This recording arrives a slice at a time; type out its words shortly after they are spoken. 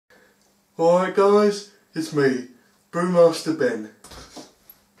Alright guys, it's me, Brewmaster Ben.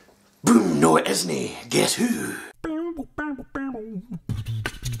 Boom, no it isn't. Guess who?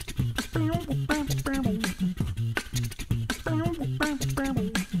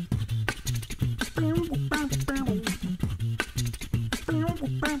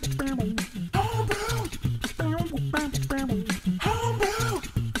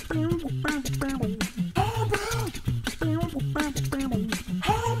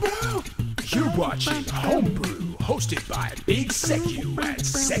 You're watching Homebrew, hosted by Big Secu at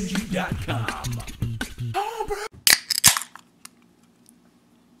secu.com.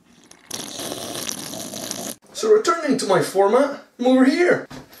 So returning to my format, I'm over here.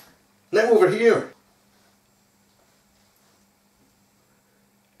 Now over here.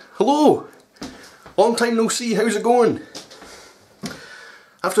 Hello! Long time no see, how's it going? I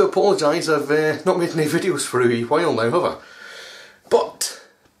have to apologise, I've not made any videos for a wee while now, have I? But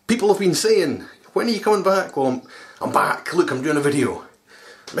people have been saying, when are you coming back? Well, I'm back, look, I'm doing a video.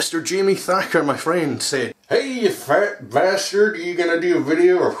 Mr. Jamie Thacker, my friend, said, "Hey you fat bastard, are you gonna do a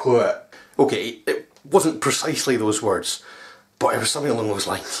video or what?" Okay, it wasn't precisely those words, but it was something along those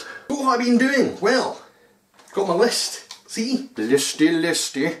lines. What have I been doing? Well, got my list. See?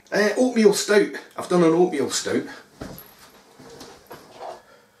 Listy. Oatmeal stout. I've done an oatmeal stout.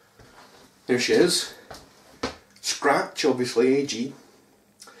 There she is. Scratch, obviously, AG.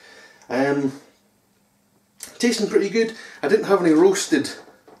 Tasting pretty good. I didn't have any roasted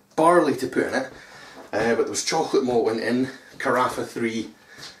barley to put in it, but there was chocolate malt went in, Carafa 3,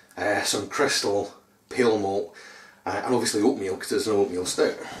 some crystal pale malt, and obviously oatmeal because it's an oatmeal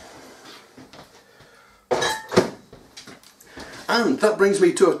stout. And that brings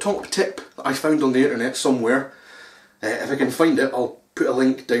me to a top tip that I found on the internet somewhere. If I can find it, I'll put a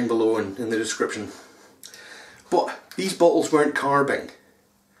link down below in the description. But these bottles weren't carbing,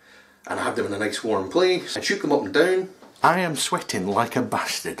 and I had them in a nice warm place. I shook them up and down. I am sweating like a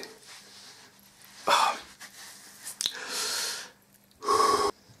bastard.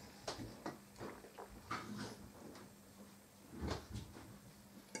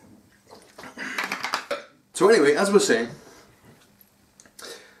 So anyway, as I was saying,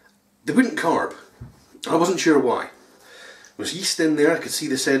 they wouldn't carb. I wasn't sure why. There was yeast in there, I could see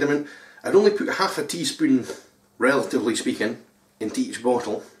the sediment. I'd only put half a teaspoon, relatively speaking, into each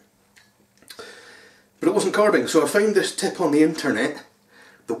bottle. But it wasn't carbing, so I found this tip on the internet,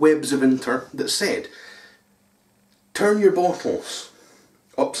 the webs of inter, that said, turn your bottles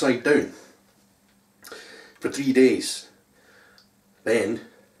upside down for 3 days. Then,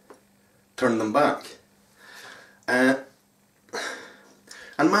 turn them back. And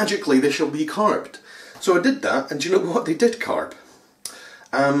magically they shall be carbed. So I did that, and do you know what? They did carb.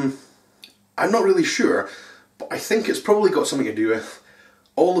 I'm not really sure, but I think it's probably got something to do with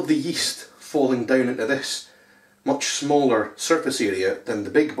all of the yeast falling down into this much smaller surface area than the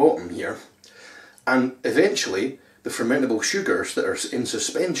big bottom here, and eventually the fermentable sugars that are in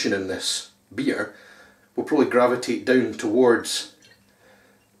suspension in this beer will probably gravitate down towards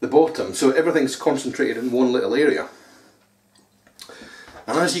the bottom, so everything's concentrated in one little area.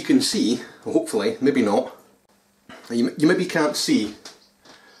 And as you can see, hopefully, maybe not, you maybe can't see,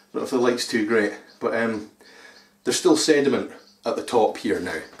 I don't know if the light's too great, but there's still sediment at the top here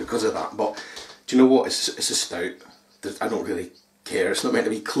now because of that. But do you know what, it's a stout. I don't really care, it's not meant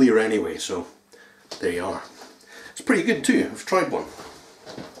to be clear anyway, so there you are. It's pretty good too, I've tried one.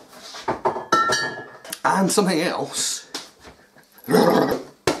 And something else.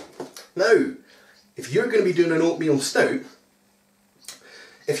 Now, if you're going to be doing an oatmeal stout,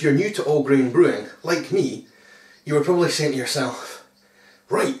 if you're new to all grain brewing, like me, you were probably saying to yourself,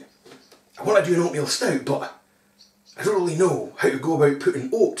 right, I want to do an oatmeal stout, but I don't really know how to go about putting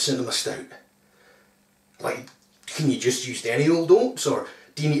oats into my stout. Like, can you just use any old oats, or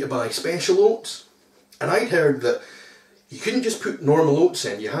do you need to buy special oats? And I'd heard that you couldn't just put normal oats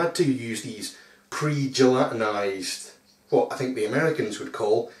in, you had to use these pre-gelatinized, what I think the Americans would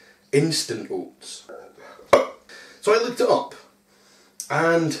call instant oats. So I looked it up,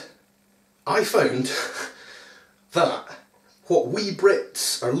 and I found that what we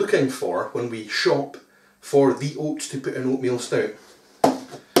Brits are looking for when we shop for the oats to put in oatmeal stout,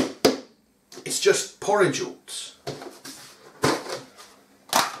 it's just porridge oats.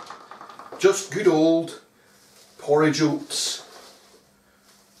 Just good old porridge oats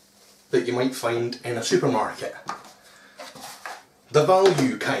that you might find in a supermarket. The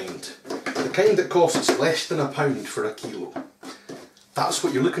value kind. The kind that costs less than £1 for a kilo. That's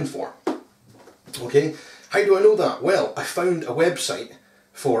what you're looking for. Okay, how do I know that? Well, I found a website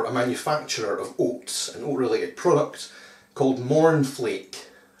for a manufacturer of oats and oat related products called Mornflake.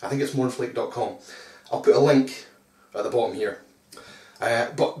 I think it's mornflake.com. I'll put a link at the bottom here.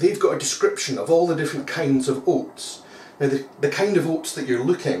 But they've got a description of all the different kinds of oats. Now the kind of oats that you're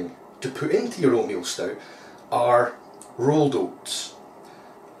looking to put into your oatmeal stout are rolled oats,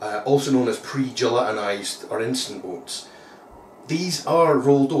 also known as pre-gelatinised or instant oats. These are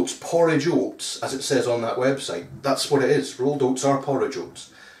rolled oats, porridge oats, as it says on that website. That's what it is. Rolled oats are porridge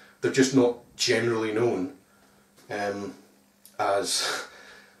oats. They're just not generally known as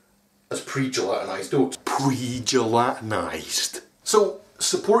pre-gelatinised oats. Pre-gelatinised. So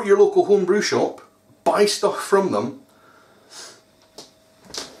support your local homebrew shop, buy stuff from them,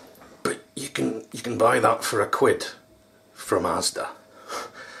 but you can buy that for £1 from Asda.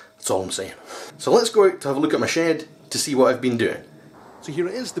 That's all I'm saying. So let's go out to have a look at my shed to see what I've been doing. So here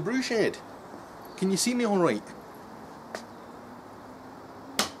it is, the brew shed. Can you see me all right?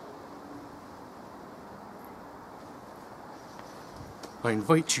 I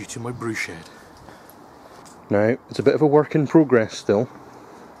invite you to my brew shed. Now, it's a bit of a work in progress still.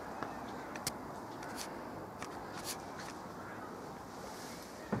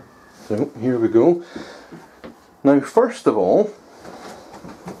 So, here we go. Now, first of all,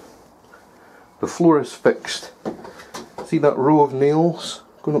 the floor is fixed. See that row of nails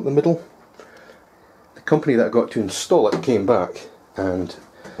going up the middle? The company that I got to install it came back and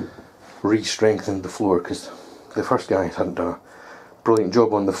re-strengthened the floor because the first guy hadn't done a brilliant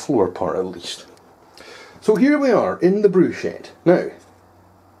job on the floor part at least. So here we are in the brew shed. Now,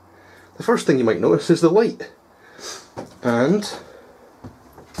 the first thing you might notice is the light. And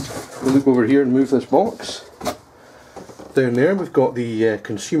we'll look over here and move this box. Down there we've got the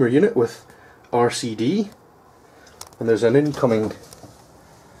consumer unit with RCD, and there's an incoming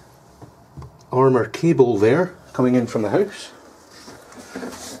armour cable there coming in from the house.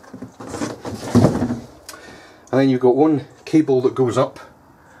 And then you've got one cable that goes up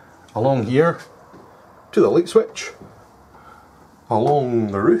along here to the light switch,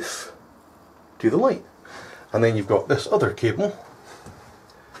 along the roof to the light, and then you've got this other cable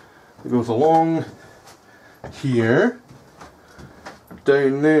that goes along here,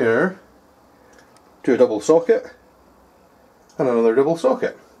 down there to a double socket and another double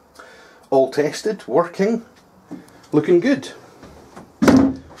socket. All tested, working, looking good.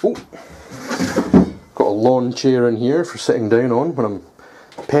 Oh, got a lawn chair in here for sitting down on when I'm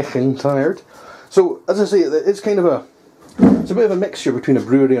pecking tired. So, as I say, it's kind of it's a bit of a mixture between a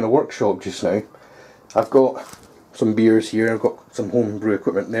brewery and a workshop just now. I've got some beers here, I've got some home brew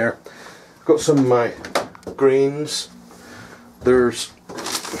equipment there. I've got some of my grains. There's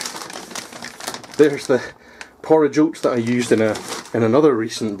the porridge oats that I used in another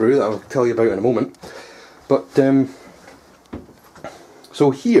recent brew that I'll tell you about in a moment. But,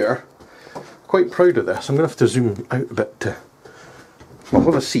 so here, quite proud of this. I'm going to have to zoom out a bit to... I'll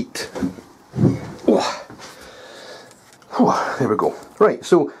have a seat. Oh, there we go. Right,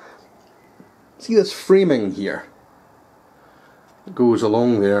 so see this framing here? It goes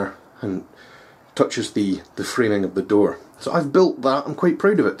along there and touches the framing of the door. So I've built that. I'm quite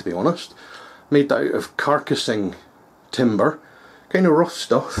proud of it, to be honest. Made that out of carcassing timber. Kind of rough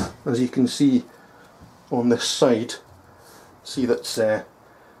stuff, as you can see on this side. See that's, you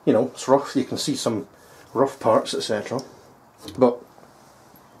know, it's rough. You can see some rough parts, etc. But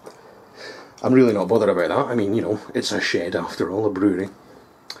I'm really not bothered about that. I mean, you know, it's a shed after all, a brewery.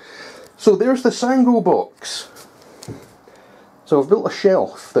 So there's the Sango box. So I've built a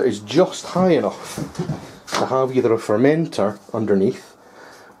shelf that is just high enough to have either a fermenter underneath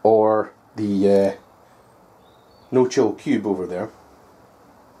or the no-chill cube over there.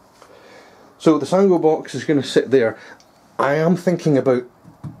 So the Sango box is going to sit there. I am thinking about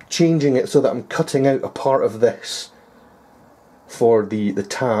changing it so that I'm cutting out a part of this for the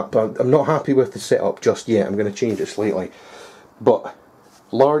tap. I'm not happy with the setup just yet. I'm going to change it slightly, but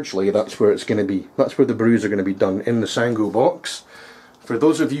largely that's where it's going to be. That's where the brews are going to be done, in the Sango box. For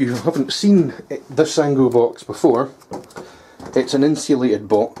those of you who haven't seen the Sango box before, it's an insulated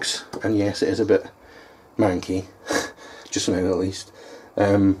box, and yes, it is a bit manky, just now at least.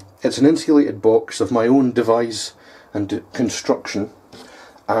 It's an insulated box of my own devise and construction,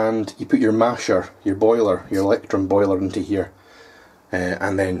 and you put your masher, your boiler, your electrum boiler into here,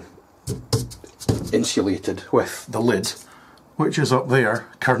 and then insulated with the lid, which is up there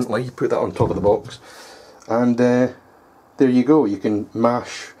currently. You put that on top of the box, and there you go. You can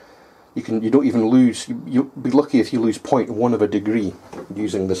mash. You don't even lose. You'll be lucky if you lose 0.1 of a degree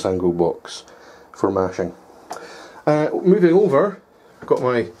using the Sango box for mashing. Moving over, I've got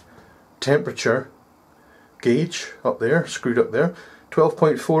my temperature gauge up there, screwed up there,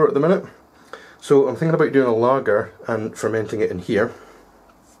 12.4 at the minute. So I'm thinking about doing a lager and fermenting it in here.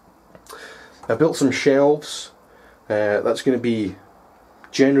 I built some shelves. That's going to be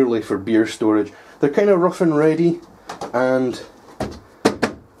generally for beer storage. They're kind of rough and ready, and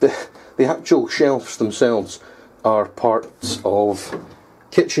the actual shelves themselves are parts of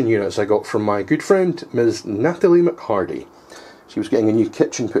kitchen units I got from my good friend Ms. Natalie McHardy. She was getting a new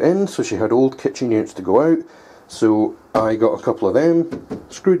kitchen put in, so she had old kitchen units to go out, so I got a couple of them,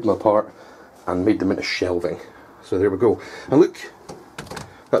 screwed them apart and made them into shelving. So there we go. And look,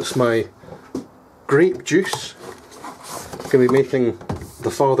 that's my grape juice. I'm going to be making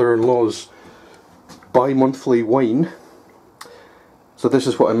the father-in-law's bi-monthly wine. So this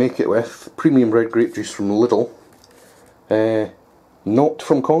is what I make it with. Premium red grape juice from Lidl. Not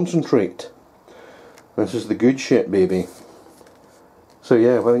from concentrate. This is the good shit, baby. So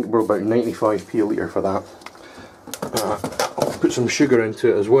yeah, I think we're about 95p a litre for that. I'll put some sugar into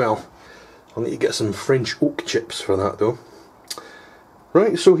it as well. I'll need to get some French oak chips for that though.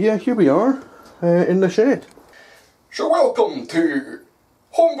 Right, so yeah, here we are in the shed. So welcome to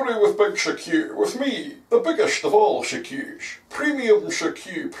Homebrew with Big Shaku, with me, the biggest of all Shakus, premium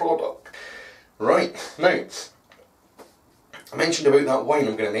Shaku product. Right, now, I mentioned about that wine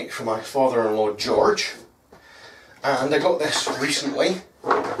I'm going to make for my father-in-law George, and I got this recently,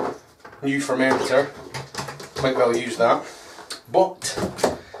 new fermenter, might well use that, but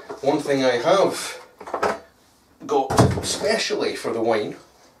one thing I have got specially for the wine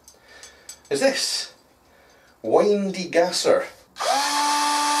is this wine degasser.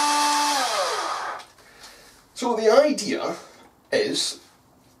 So the idea is,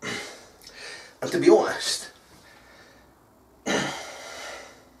 and to be honest,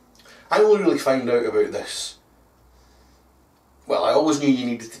 I only really found out about this. Well, I always knew you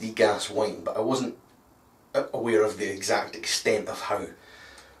needed to degas wine, but I wasn't aware of the exact extent of how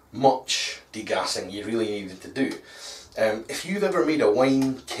much degassing you really needed to do. If you've ever made a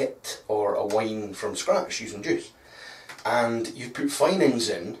wine kit or a wine from scratch using juice, and you've put finings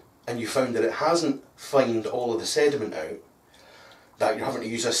in, and you found that it hasn't fined all of the sediment out, that you're having to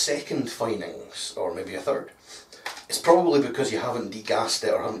use a second finings, or maybe a third, it's probably because you haven't degassed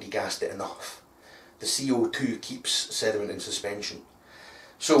it or haven't degassed it enough. The CO2 keeps sediment in suspension.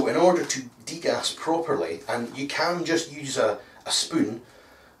 So in order to degas properly, and you can just use a spoon,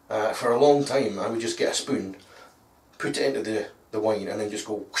 for a long time I would just get a spoon, put it into the wine and then just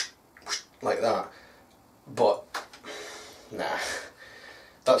go whoosh, whoosh, like that. But nah,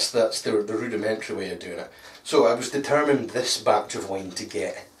 that's the rudimentary way of doing it. So I was determined this batch of wine to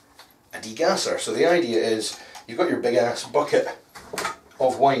get a degasser. So the idea is, you've got your big ass bucket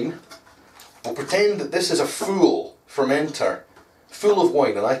of wine. We'll pretend that this is a full fermenter, full of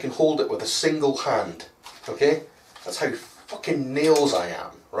wine, and I can hold it with a single hand. Okay? That's how fucking nails I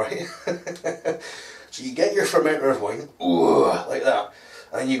am, right? So you get your fermenter of wine, ooh, like that,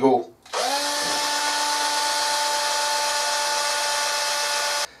 and then you go,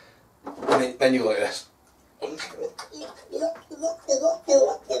 and then you like this.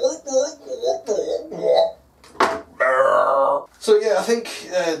 So yeah, I think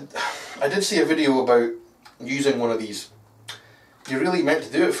I did see a video about using one of these. You're really meant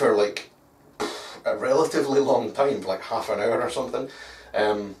to do it for like a relatively long time, like half an hour or something.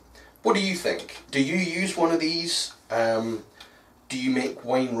 What do you think? Do you use one of these? Do you make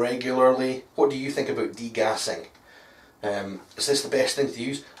wine regularly? What do you think about degassing? Is this the best thing to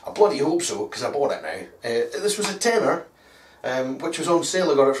use? I bloody hope so, because I bought it now. This was a tenner, which was on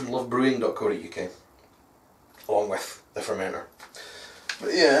sale. I got it from lovebrewing.co.uk, along with the fermenter.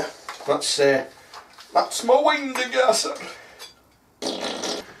 But yeah, that's my wine degasser.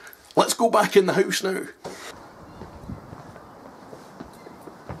 Let's go back in the house now.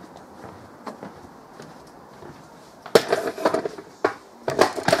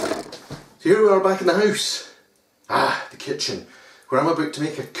 So here we are back in the house. The kitchen, where I'm about to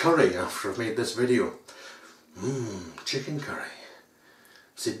make a curry after I've made this video. Chicken curry.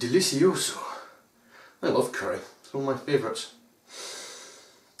 C'est delicioso. I love curry. It's one of my favourites.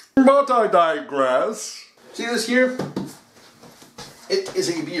 But I digress. See this here? It is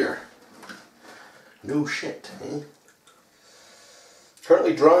a beer. No shit, eh?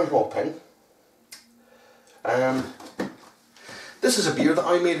 Currently dry hopping. This is a beer that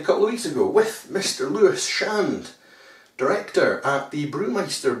I made a couple of weeks ago with Mr. Lewis Shand, director at the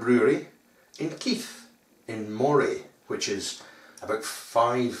Brewmeister Brewery in Keith, in Moray, which is about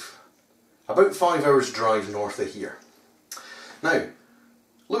 5 hours drive north of here. Now,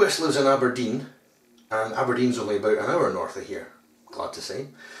 Lewis lives in Aberdeen, and Aberdeen's only about an hour north of here, glad to say.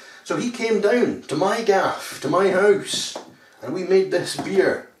 So he came down to my gaff, to my house, and we made this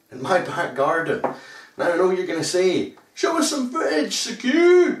beer in my back garden. Now I know you're going to say, show us some footage,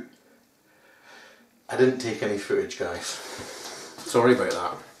 Shaku! I didn't take any footage, guys. Sorry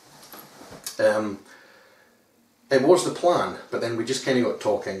about that. It was the plan, but then we just kind of got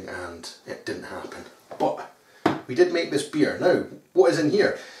talking and it didn't happen. But we did make this beer. Now, what is in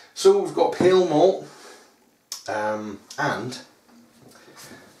here? So we've got pale malt and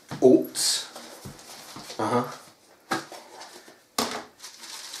oats.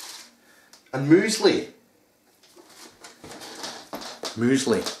 And muesli.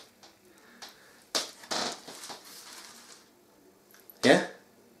 Muesli. Yeah?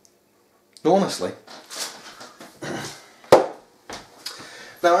 No, honestly.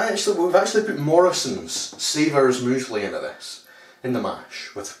 Now we've actually put Morrison's Savours muesli into this, in the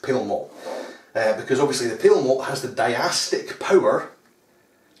mash, with pale malt. Because obviously the pale malt has the diastic power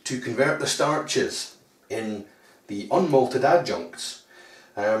to convert the starches in the unmalted adjuncts.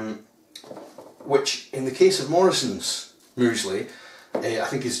 Which in the case of Morrison's muesli, I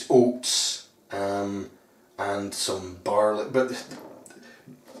think is oats and some barley. But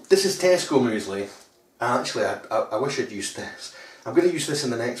this is Tesco muesli. Actually, I wish I'd used this. I'm going to use this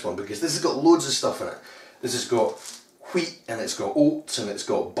in the next one because this has got loads of stuff in it. This has got wheat and it's got oats and it's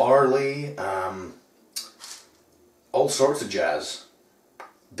got barley, all sorts of jazz.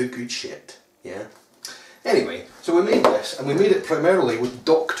 The good shit, yeah. Anyway, so we made this and we made it primarily with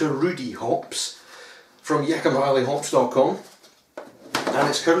Dr. Rudy hops from YakimaValleyHops.com, and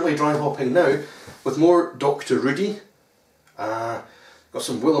it's currently dry hopping now with more Dr. Rudy. Got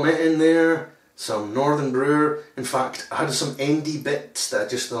some Willamette in there, some Northern Brewer. In fact, I had some Endy bits that I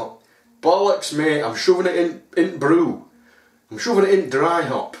just thought, bollocks mate, I'm shoving it in brew. I'm shoving it in dry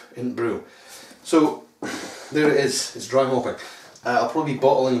hop, in brew. So, there it is, it's dry hopping. I'll probably be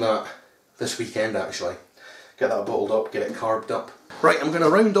bottling that this weekend actually. Get that bottled up, get it carved up. Right, I'm going to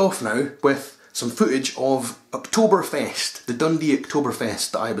round off now with some footage of Oktoberfest, the Dundee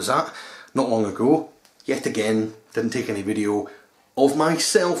Oktoberfest that I was at not long ago. Yet again, didn't take any video of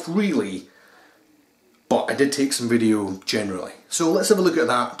myself really, but I did take some video generally. So let's have a look at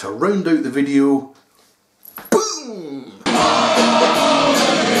that to round out the video. Boom!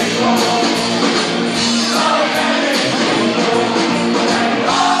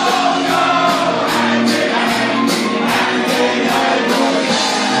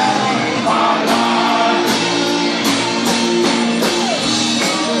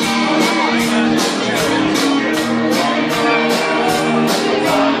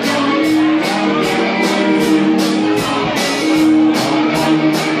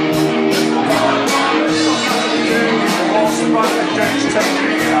 Take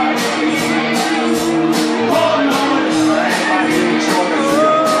me out.